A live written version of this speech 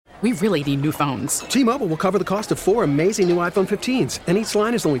We really need new phones. T-Mobile will cover the cost of 4 amazing new iPhone 15s, and each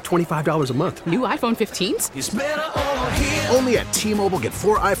line is only $25 a month. New iPhone 15s? It's better over here. Only at T-Mobile, get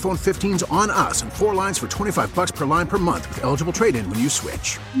 4 iPhone 15s on us and 4 lines for $25 per line per month with eligible trade-in when you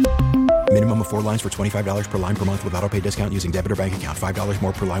switch. Minimum of 4 lines for $25 per line per month with autopay discount using debit or bank account. $5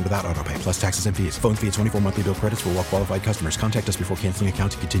 more per line without autopay, plus taxes and fees. Phone fee at 24 monthly bill credits for well-qualified customers. Contact us before canceling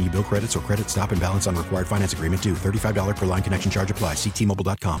account to continue bill credits or credit stop and balance on required finance agreement due. $35 per line connection charge applies. See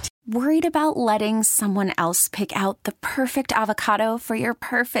T-Mobile.com. Worried about letting someone else pick out the perfect avocado for your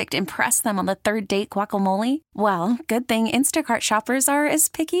perfect impress them on the third date guacamole? Well, good thing Instacart shoppers are as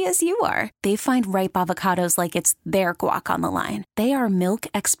picky as you are. They find ripe avocados like it's their guac on the line. They are milk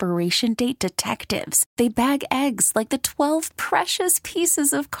expiration date detectives. They bag eggs like the 12 precious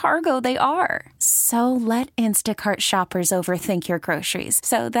pieces of cargo they are. So let Instacart shoppers overthink your groceries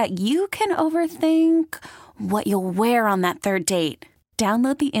so that you can overthink what you'll wear on that third date.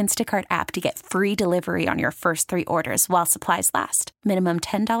 Download the Instacart app to get free delivery on your first 3 orders while supplies last. Minimum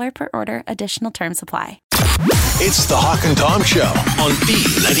 $10 per order. Additional terms apply. It's the Hawk and Tom Show on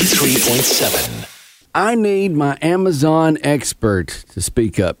B93.7. I need my Amazon expert to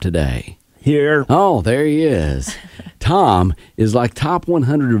speak up today. Here. Oh, there he is. Tom is like top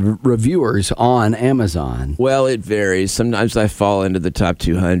 100 reviewers on Amazon. Well, it varies. Sometimes I fall into the top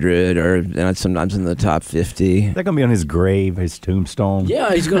 200 or sometimes in the top 50. They're going to be on his grave, his tombstone.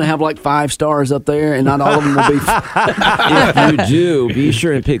 Yeah, he's going to have like 5 stars up there, and not all of them will be. If you do, be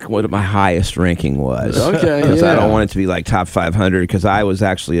sure and pick what my highest ranking was. Okay. Because yeah. I don't want it to be like top 500 because I was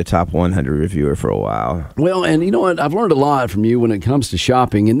actually a top 100 reviewer for a while. Well, and you know what? I've learned a lot from you when it comes to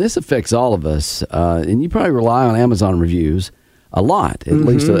shopping, and this affects all of us. And you probably rely on Amazon reviews a lot, at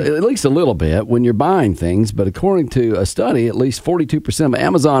least a little bit when you're buying things. But according to a study, at least 42% of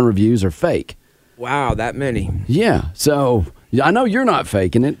Amazon reviews are fake. Wow, that many. Yeah. So I know you're not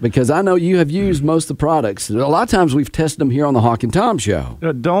faking it because I know you have used most of the products. A lot of times we've tested them here on the Hawk and Tom Show.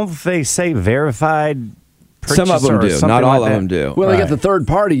 Don't they say verified? Some of them do. Not all of them do. Well, they got the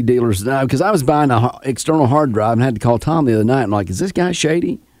third-party dealers now because I was buying an external hard drive and had to call Tom the other night. I'm like, is this guy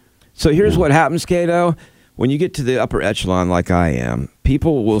shady? So here's what happens, Cato. When you get to the upper echelon like I am,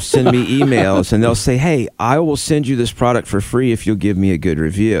 people will send me emails and they'll say, hey, I will send you this product for free if you'll give me a good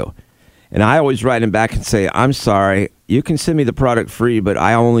review. And I always write them back and say, I'm sorry, you can send me the product free, but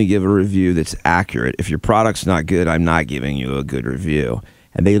I only give a review that's accurate. If your product's not good, I'm not giving you a good review.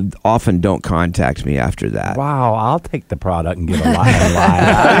 And they often don't contact me after that. Wow, I'll take the product and give a lie.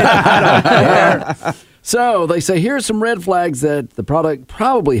 I don't care. So they say, here's some red flags that the product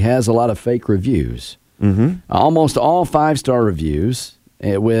probably has a lot of fake reviews. Almost all 5-star reviews,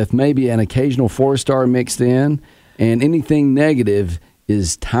 with maybe an occasional 4-star mixed in, and anything negative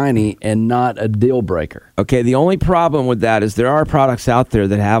is tiny and not a deal breaker. Okay, the only problem with that is there are products out there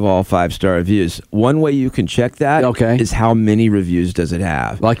that have all 5-star reviews. One way you can check that is how many reviews does it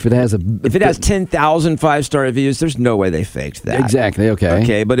have. Like if it has 10,000 5-star reviews, there's no way they faked that. Exactly, okay.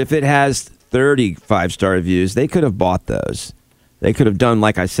 Okay, but if it has 30 5-star reviews, they could have bought those. They could have done,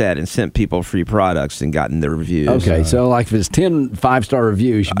 like I said, and sent people free products and gotten their reviews. Okay, so like if it's 10 5-star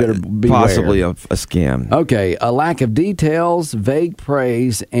reviews, you better be possibly a scam. Okay, a lack of details, vague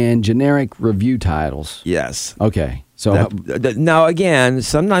praise, and generic review titles. Yes. Okay. So now, again,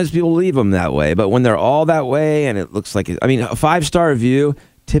 sometimes people leave them that way, but when they're all that way and it looks like a 5-star review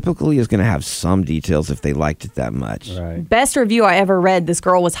typically is going to have some details if they liked it that much. Right. Best review I ever read, this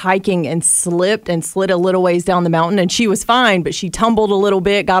girl was hiking and slipped and slid a little ways down the mountain, and she was fine, but she tumbled a little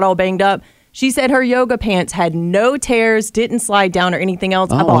bit, got all banged up. She said her yoga pants had no tears, didn't slide down or anything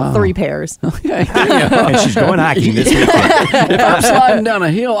else. I bought 3 pairs. Okay. And she's going hiking this weekend. If I'm sliding down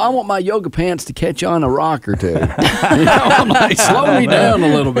a hill, I want my yoga pants to catch on a rock or two. I'm like, slow me down a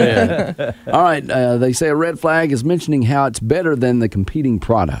little bit. All right. They say a red flag is mentioning how it's better than the competing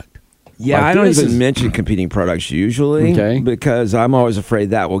product. Yeah, like I don't even mention competing products usually because I'm always afraid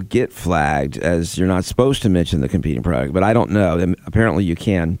that will get flagged as you're not supposed to mention the competing product, but I don't know. Apparently you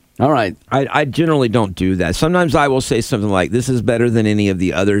can. All right. I generally don't do that. Sometimes I will say something like, this is better than any of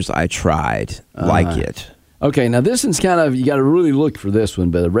the others I tried. Like it. Okay, now this one's kind of, you got to really look for this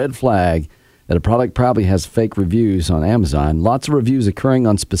one, but a red flag that a product probably has fake reviews on Amazon. Lots of reviews occurring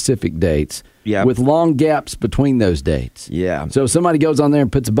on specific dates with long gaps between those dates. Yeah. So if somebody goes on there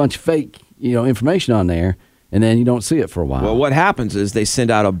and puts a bunch of fake, information on there, and then you don't see it for a while. Well, what happens is they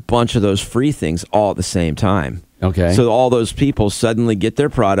send out a bunch of those free things all at the same time. Okay. So all those people suddenly get their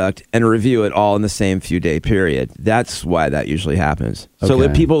product and review it all in the same few-day period. That's why that usually happens. So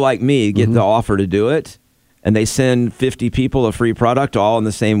Okay. if people like me get the offer to do it, and they send 50 people a free product all in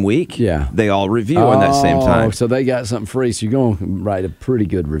the same week, they all review in that same time. So they got something free, so you're going to write a pretty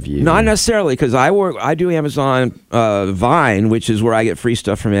good review. Not necessarily, because I do Amazon Vine, which is where I get free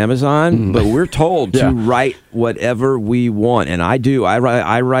stuff from Amazon, but we're told to write whatever we want, and I do. I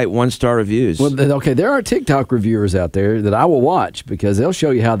write 1-star reviews. Well, okay, there are TikTok reviewers out there that I will watch because they'll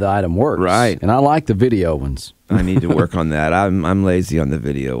show you how the item works. Right. And I like the video ones. I need to work on that. I'm lazy on the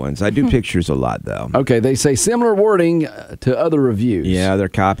video ones. I do pictures a lot, though. Okay, they say similar wording to other reviews. Yeah, they're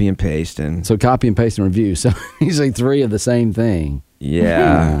copy and pasting. So copy and pasting reviews. So usually 3 of the same thing.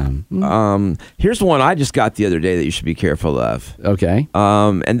 Yeah. Here's one I just got the other day that you should be careful of. Okay.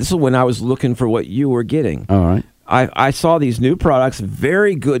 And this is when I was looking for what you were getting. All right. I saw these new products,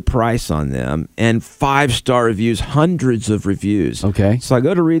 very good price on them, and 5-star reviews, hundreds of reviews. Okay. So I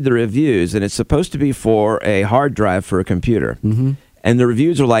go to read the reviews, and it's supposed to be for a hard drive for a computer. Mm-hmm. And the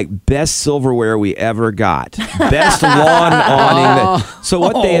reviews are like, best silverware we ever got. Best lawn awning. So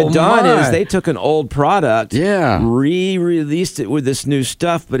what they had done is they took an old product, re-released it with this new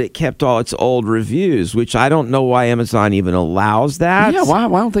stuff, but it kept all its old reviews, which I don't know why Amazon even allows that. Yeah, why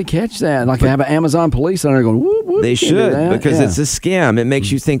don't they catch that? Like, have an Amazon police on there going, whoop, whoop. They should, because it's a scam. It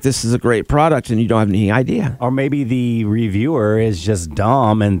makes you think this is a great product, and you don't have any idea. Or maybe the reviewer is just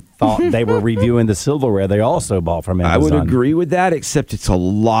dumb and thought they were reviewing the silverware they also bought from Amazon. I would agree with that, except it's a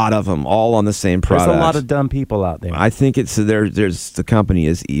lot of them all on the same product. There's a lot of dumb people out there. I think it's the company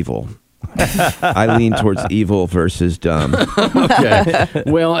is evil. I lean towards evil versus dumb. Okay.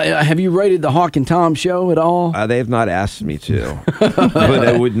 Well, have you rated the Hawk and Tom show at all? They have not asked me to, but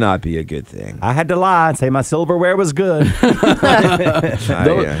it would not be a good thing. I had to lie and say my silverware was good.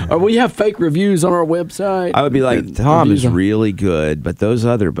 We have fake reviews on our website. I would be like, Tom is really good, but those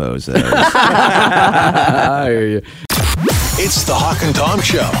other bozos. I hear you. It's the Hawk and Tom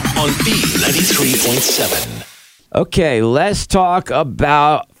Show on B93.7. Okay, let's talk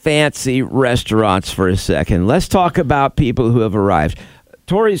about fancy restaurants for a second. Let's talk about people who have arrived.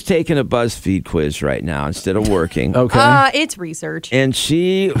 Tori's taking a BuzzFeed quiz right now instead of working. Okay. It's research. And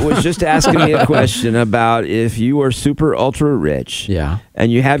she was just asking me a question about if you are super ultra rich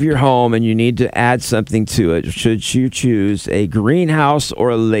and you have your home and you need to add something to it, should you choose a greenhouse or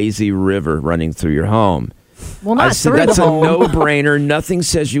a lazy river running through your home? Well, not I said, through that's the a home. no-brainer. Nothing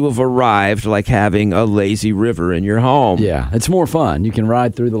says you have arrived like having a lazy river in your home. Yeah, it's more fun. You can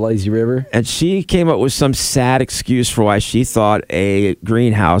ride through the lazy river. And she came up with some sad excuse for why she thought a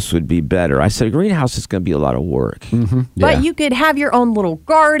greenhouse would be better. I said, a greenhouse is going to be a lot of work. Mm-hmm. But you could have your own little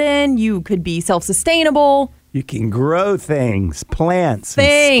garden. You could be self-sustainable. You can grow things, plants,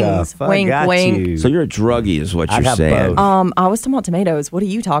 Things. and stuff. Wink, I got wink. you. So you're a druggie is what you're got saying. both. I was talking about tomatoes. What are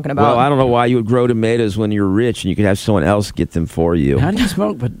you talking about? Well, I don't know why you would grow tomatoes when you're rich and you could have someone else get them for you. How do you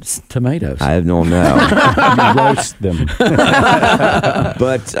smoke tomatoes? I don't know. You roast them.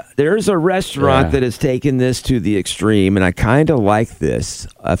 But there's a restaurant that has taken this to the extreme, and I kind of like this.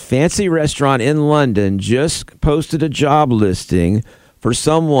 A fancy restaurant in London just posted a job listing for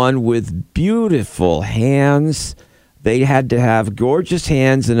someone with beautiful hands. They had to have gorgeous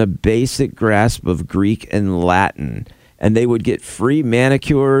hands and a basic grasp of Greek and Latin, and they would get free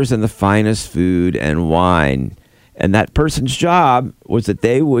manicures and the finest food and wine. And that person's job was that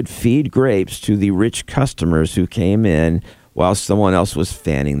they would feed grapes to the rich customers who came in while someone else was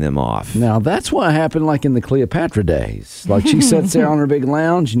fanning them off. Now, that's what happened like in the Cleopatra days. Like she sits there on her big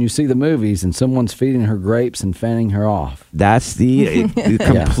lounge and you see the movies and someone's feeding her grapes and fanning her off. That's the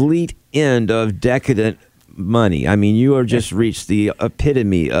complete end of decadent money. I mean, you have just reached the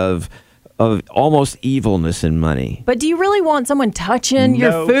epitome of almost evilness in money. But do you really want someone touching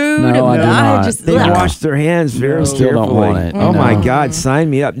your food? No, I do not. They wash their hands very Still carefully. don't want it. Oh, No. my God, sign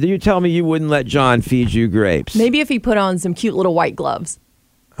me up. You tell me you wouldn't let John feed you grapes. Maybe if he put on some cute little white gloves.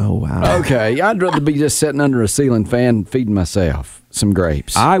 Oh, wow. Okay, I'd rather be just sitting under a ceiling fan feeding myself some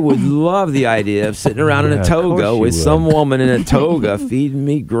grapes. I would love the idea of sitting around in a Yeah, of toga course with you some woman in a toga feeding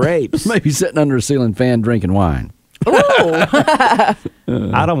me grapes. Maybe sitting under a ceiling fan drinking wine. I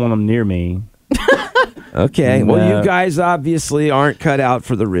don't want them near me. Okay, well, No. you guys obviously aren't cut out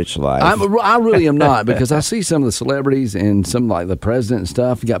for the rich life. I really am not, because I see some of the celebrities and some like the president and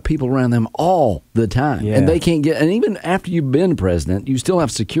stuff. You got people around them all the time, Yeah. and they can't get. And even after you've been president, you still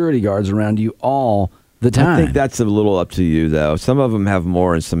have security guards around you all the time. I think that's a little up to you, though. Some of them have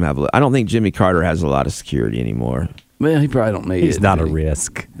more and some have less. I don't think Jimmy Carter has a lot of security anymore. Well, he probably don't need it. He's not a did he?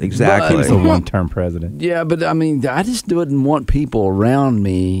 risk. Exactly. He's a one-term president. Yeah, but I mean, I just wouldn't want people around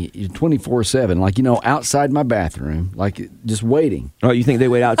me 24/7, like, outside my bathroom, like just waiting. Oh, you think they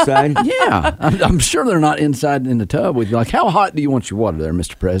wait outside? Yeah, I'm sure they're not inside in the tub with you. Like, how hot do you want your water there,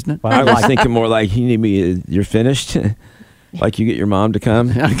 Mr. President? I was thinking more like, you need me, you're finished? Like you get your mom to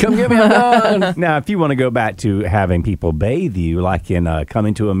come? Come get me, I'm done. Now, if you want to go back to having people bathe you, like in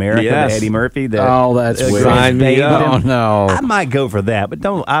Coming to America, Yes. the Eddie Murphy. Oh, that's weird. Grind me bathing up. Oh, him, no. I might go for that, but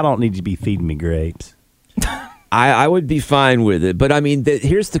I don't need you to be feeding me grapes. I would be fine with it. But I mean,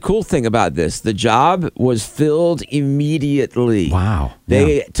 here's the cool thing about this. The job was filled immediately. Wow.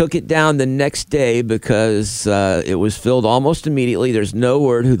 They took it down the next day because it was filled almost immediately. There's no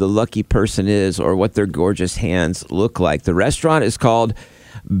word who the lucky person is or what their gorgeous hands look like. The restaurant is called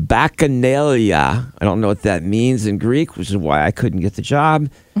Bacchanalia. I don't know what that means in Greek, which is why I couldn't get the job.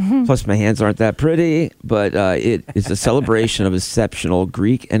 Plus, my hands aren't that pretty. But it is a celebration of exceptional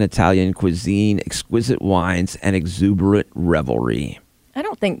Greek and Italian cuisine, exquisite wines, and exuberant revelry. I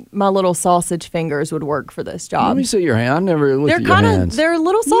don't think my little sausage fingers would work for this job. Let me see your hand. I never looked They're at your hands. they're a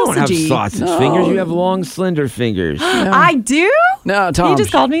little You don't have sausagey. sausage fingers. You have long, slender fingers. I do? No, Tom. You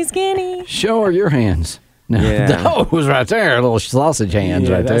just called me skinny. Show her your hands. No, Yeah. those right there, little sausage hands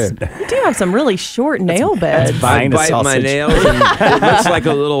right there. You do have some really short nail beds. I Fine, a bite my sausage. nails, and it looks like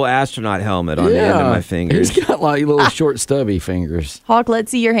a little astronaut helmet on the end of my fingers. He's got like little short stubby fingers. Hawk,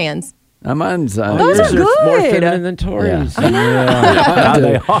 let's see your hands. Mine's Those Yours are good. more feminine than Tori's. Yeah,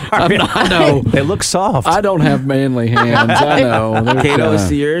 they are. I know. They look soft. I don't have manly hands. I know. They're Kato, kinda-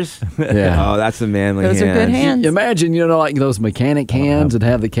 see yours? Yeah. Oh, that's a manly Those are good hands. Imagine, like those mechanic hands that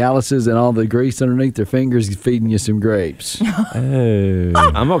have the calluses and all the grease underneath their fingers feeding you some grapes.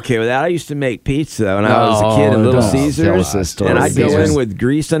 I'm okay with that. I used to make pizza when I was a kid at Oh, Little don't tell Caesars. us this story. And I'd go Caesars. in with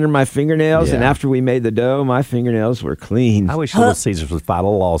grease under my fingernails, and Yeah. after we made the dough, my fingernails were clean. I wish Little Caesars would file a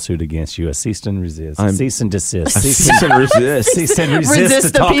lawsuit against you, a cease and resist, cease and desist, Cease and resist. cease and resist, Resist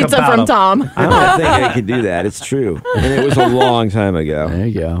to the talk pizza about from them. Tom. I don't think I could do that. It's true. And it was a long time ago. There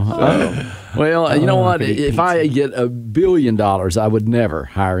you go. Well, you know what? If I get $1 billion, I would never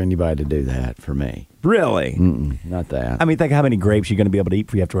hire anybody to do that for me. Really? Not that. I mean, think how many grapes you're going to be able to eat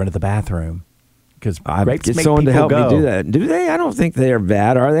before you have to run to the bathroom. Because I grapes get make someone to people help go. me do that. Do they? I don't think they are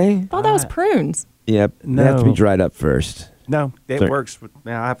bad, are they? Oh, that was prunes. Yep. They have to be No. dried up first. No, it Sorry. works. I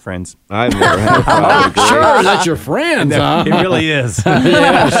have friends. I've never had a problem with grapes. Sure, that's your friends, huh? It really is.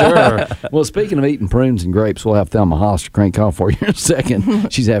 Yeah, sure. Well, speaking of eating prunes and grapes, we'll have Thelma Hollister crank call for you in a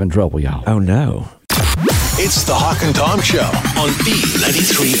second. She's having trouble, y'all. Oh, no. It's the Hawk and Tom Show on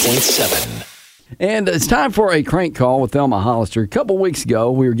B93.7. And it's time for a crank call with Thelma Hollister. A couple weeks ago,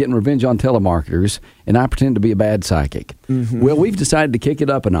 we were getting revenge on telemarketers, and I pretended to be a bad psychic. Well, we've decided to kick it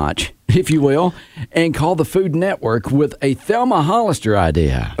up a notch, if you will, and call the Food Network with a Thelma Hollister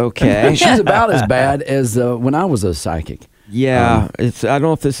idea. Okay. She's about as bad as when I was a psychic. Yeah. I don't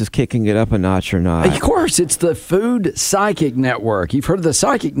know if this is kicking it up a notch or not. Of course, it's the Food Psychic Network. You've heard of the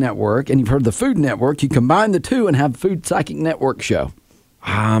Psychic Network, and you've heard of the Food Network. You combine the two and have Food Psychic Network show.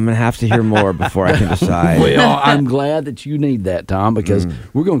 I'm going to have to hear more before I can decide. Well, I'm glad that you need that, Tom, because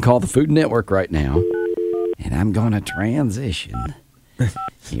we're going to call the Food Network right now, and I'm going to transition.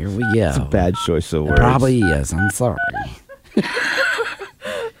 Here we go. It's a bad choice of It words. probably is. I'm sorry.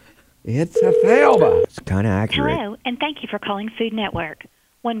 It's a Thelma. It's kind of accurate. Hello, and thank you for calling Food Network.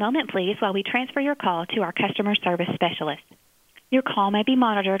 One moment, please, while we transfer your call to our customer service specialist. Your call may be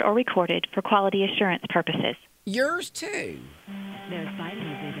monitored or recorded for quality assurance purposes. Yours too. They're fighting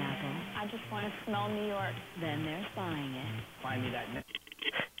a big apple. I just want to smell New York. Then they're spying it.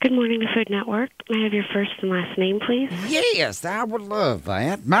 Good morning, the Food Network. May I have your first and last name, please? Yes, I would love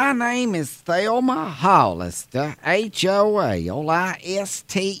that. My name is Thelma Hollister, Hollister.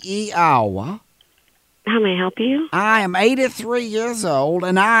 How may I help you? I am 83 years old,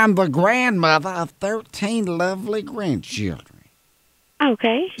 and I am the grandmother of 13 lovely grandchildren.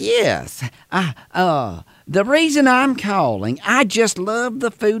 Okay. Yes. The reason I'm calling, I just love the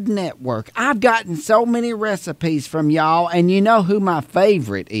Food Network. I've gotten so many recipes from y'all, and you know who my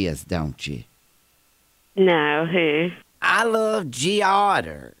favorite is, don't you? No, who? I love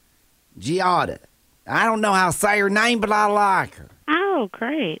Giada. Giada. I don't know how to say her name, but I like her. Oh,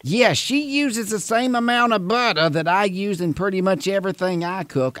 great. Yeah, she uses the same amount of butter that I use in pretty much everything I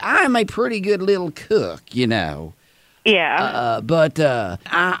cook. I'm a pretty good little cook, you know. Yeah. But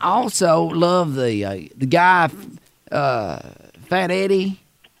I also love the guy, Fat Eddie.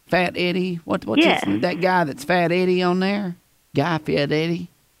 Fat Eddie. What's Yeah. that guy that's Fat Eddie on there? Guy Fat Eddie.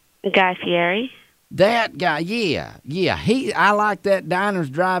 Guy Fieri. That guy, yeah. I like that Diners,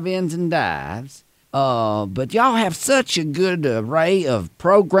 Drive-Ins, and Dives. But y'all have such a good array of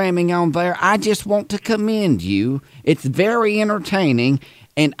programming on there. I just want to commend you. It's very entertaining,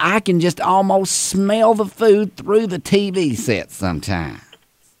 and I can just almost smell the food through the TV set sometimes.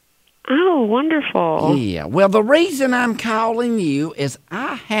 Oh, wonderful. Yeah, well, the reason I'm calling you is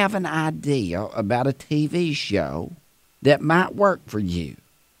I have an idea about a TV show that might work for you.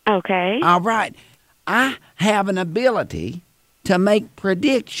 Okay. All right. I have an ability to make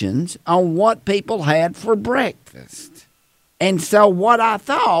predictions on what people had for breakfast. And so what I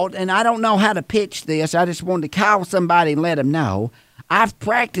thought, and I don't know how to pitch this, I just wanted to call somebody and let them know, I've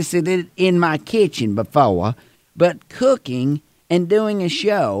practiced it in my kitchen before, but cooking and doing a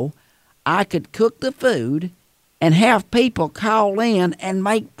show, I could cook the food and have people call in and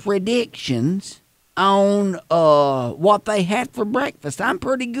make predictions on what they had for breakfast. I'm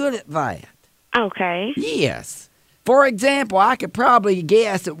pretty good at that. Okay. Yes. For example, I could probably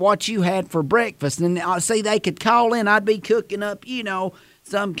guess at what you had for breakfast, and see, they could call in. I'd be cooking up,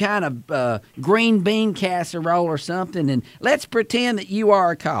 some kind of green bean casserole or something, and let's pretend that you are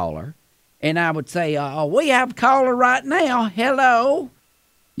a caller, and I would say, we have a caller right now. Hello.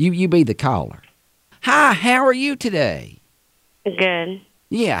 You be the caller. Hi, how are you today? Good.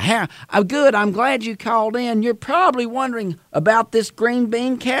 Yeah, good. I'm glad you called in. You're probably wondering about this green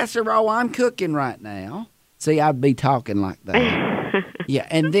bean casserole I'm cooking right now. See, I'd be talking like that. Yeah,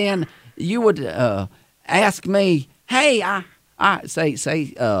 and then you would ask me, hey, I say,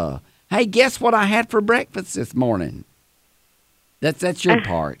 hey, guess what I had for breakfast this morning? That's your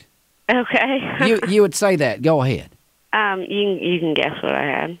part. Okay. You would say that. Go ahead. You can guess what I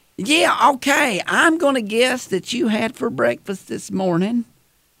had. Yeah, okay. I'm going to guess that you had for breakfast this morning.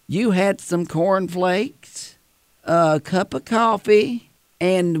 You had some cornflakes, a cup of coffee,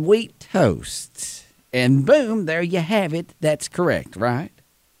 and wheat toast. And boom, there you have it. That's correct, right?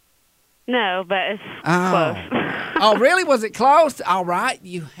 No, but it's close. Oh, really? Was it close? All right.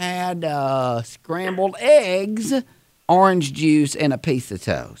 You had scrambled eggs, orange juice, and a piece of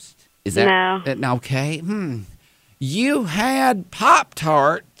toast. Is that No. Okay. You had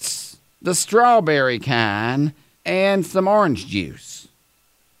Pop-Tarts, the strawberry kind, and some orange juice.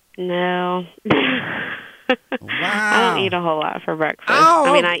 No. Wow. I don't eat a whole lot for breakfast. Oh.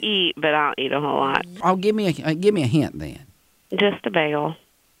 I mean, I eat, but I don't eat a whole lot. Oh, give me a hint then. Just a bagel.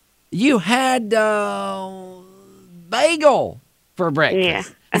 You had bagel for breakfast. Yeah.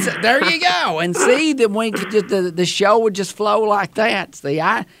 So there you go. And see that we could just the show would just flow like that. See,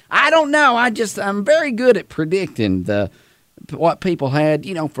 I don't know. I'm very good at predicting what people had,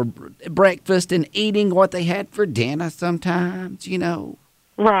 for breakfast and eating what they had for dinner sometimes,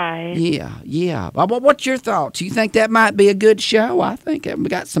 Right. Yeah. But what's your thoughts? You think that might be a good show? I think we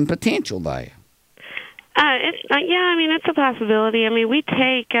got some potential there. It's a possibility. I mean, we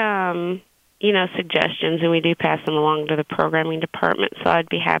take, suggestions, and we do pass them along to the programming department, so I'd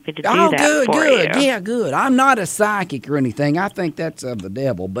be happy to do that for you. Yeah, good. I'm not a psychic or anything. I think that's of the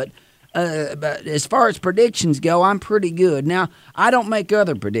devil, but as far as predictions go, I'm pretty good. Now, I don't make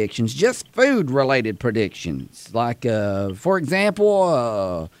other predictions, just food-related predictions. Like, for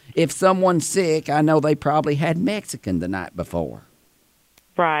example, if someone's sick, I know they probably had Mexican the night before.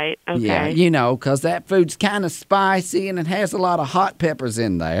 Right, okay. Yeah, because that food's kind of spicy and it has a lot of hot peppers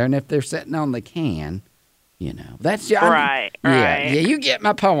in there. And if they're sitting on the can, that's... Right. Yeah, you get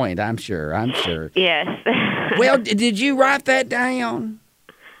my point, I'm sure. Yes. Well, did you write that down?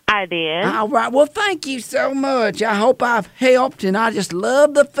 I did. All right. Well, thank you so much. I hope I've helped, and I just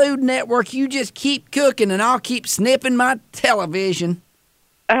love the Food Network. You just keep cooking, and I'll keep snipping my television.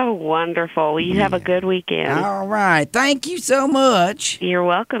 Oh, wonderful. Well, you have a good weekend. All right. Thank you so much. You're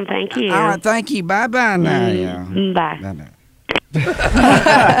welcome. Thank you. All right. Thank you. Bye-bye now. Bye. Bye-bye.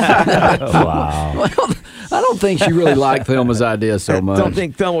 Wow. Well, I don't think she really liked Thelma's idea so much. I don't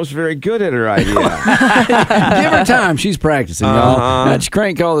think Thelma was very good at her idea. Give her time. She's practicing, y'all. That's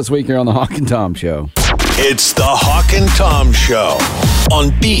Crank Call this week here on the Hawk and Tom Show. It's the Hawk and Tom Show on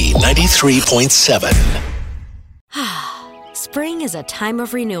B93.7. Spring is a time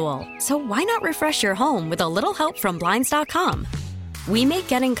of renewal, so why not refresh your home with a little help from Blinds.com? We make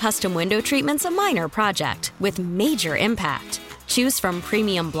getting custom window treatments a minor project with major impact. Choose from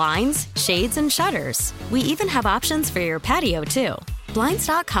premium blinds, shades, and shutters. We even have options for your patio, too.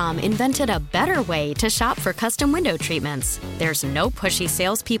 Blinds.com invented a better way to shop for custom window treatments. There's no pushy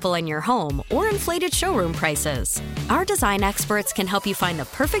salespeople in your home or inflated showroom prices. Our design experts can help you find the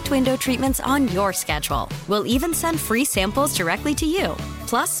perfect window treatments on your schedule. We'll even send free samples directly to you.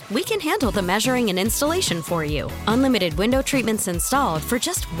 Plus, we can handle the measuring and installation for you. Unlimited window treatments installed for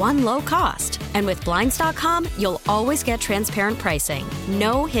just one low cost. And with Blinds.com, you'll always get transparent pricing.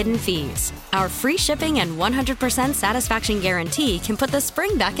 No hidden fees. Our free shipping and 100% satisfaction guarantee can put the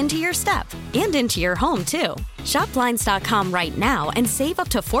spring back into your step and into your home, too. Shop Blinds.com right now and save up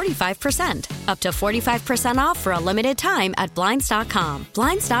to 45%. Up to 45% off for a limited time at Blinds.com.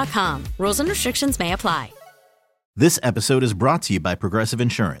 Blinds.com. Rules and restrictions may apply. This episode is brought to you by Progressive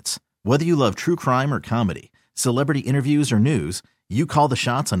Insurance. Whether you love true crime or comedy, celebrity interviews or news, you call the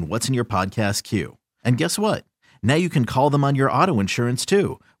shots on what's in your podcast queue. And guess what? Now you can call them on your auto insurance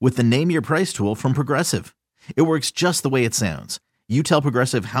too with the Name Your Price tool from Progressive. It works just the way it sounds. You tell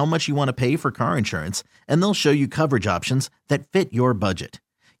Progressive how much you want to pay for car insurance, and they'll show you coverage options that fit your budget.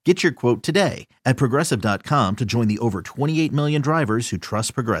 Get your quote today at Progressive.com to join the over 28 million drivers who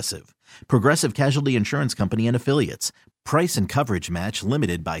trust Progressive. Progressive Casualty Insurance Company and Affiliates. Price and coverage match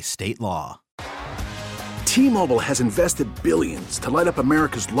limited by state law. T-Mobile has invested billions to light up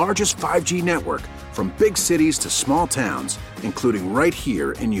America's largest 5G network, from big cities to small towns, including right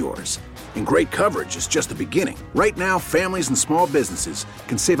here in yours. And great coverage is just the beginning. Right now, families and small businesses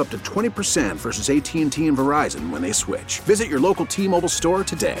can save up to 20% versus AT&T and Verizon when they switch. Visit your local T-Mobile store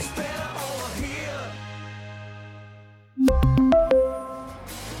today.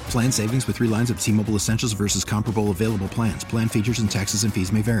 Plan savings with 3 lines of T-Mobile Essentials versus comparable available plans. Plan features and taxes and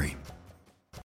fees may vary.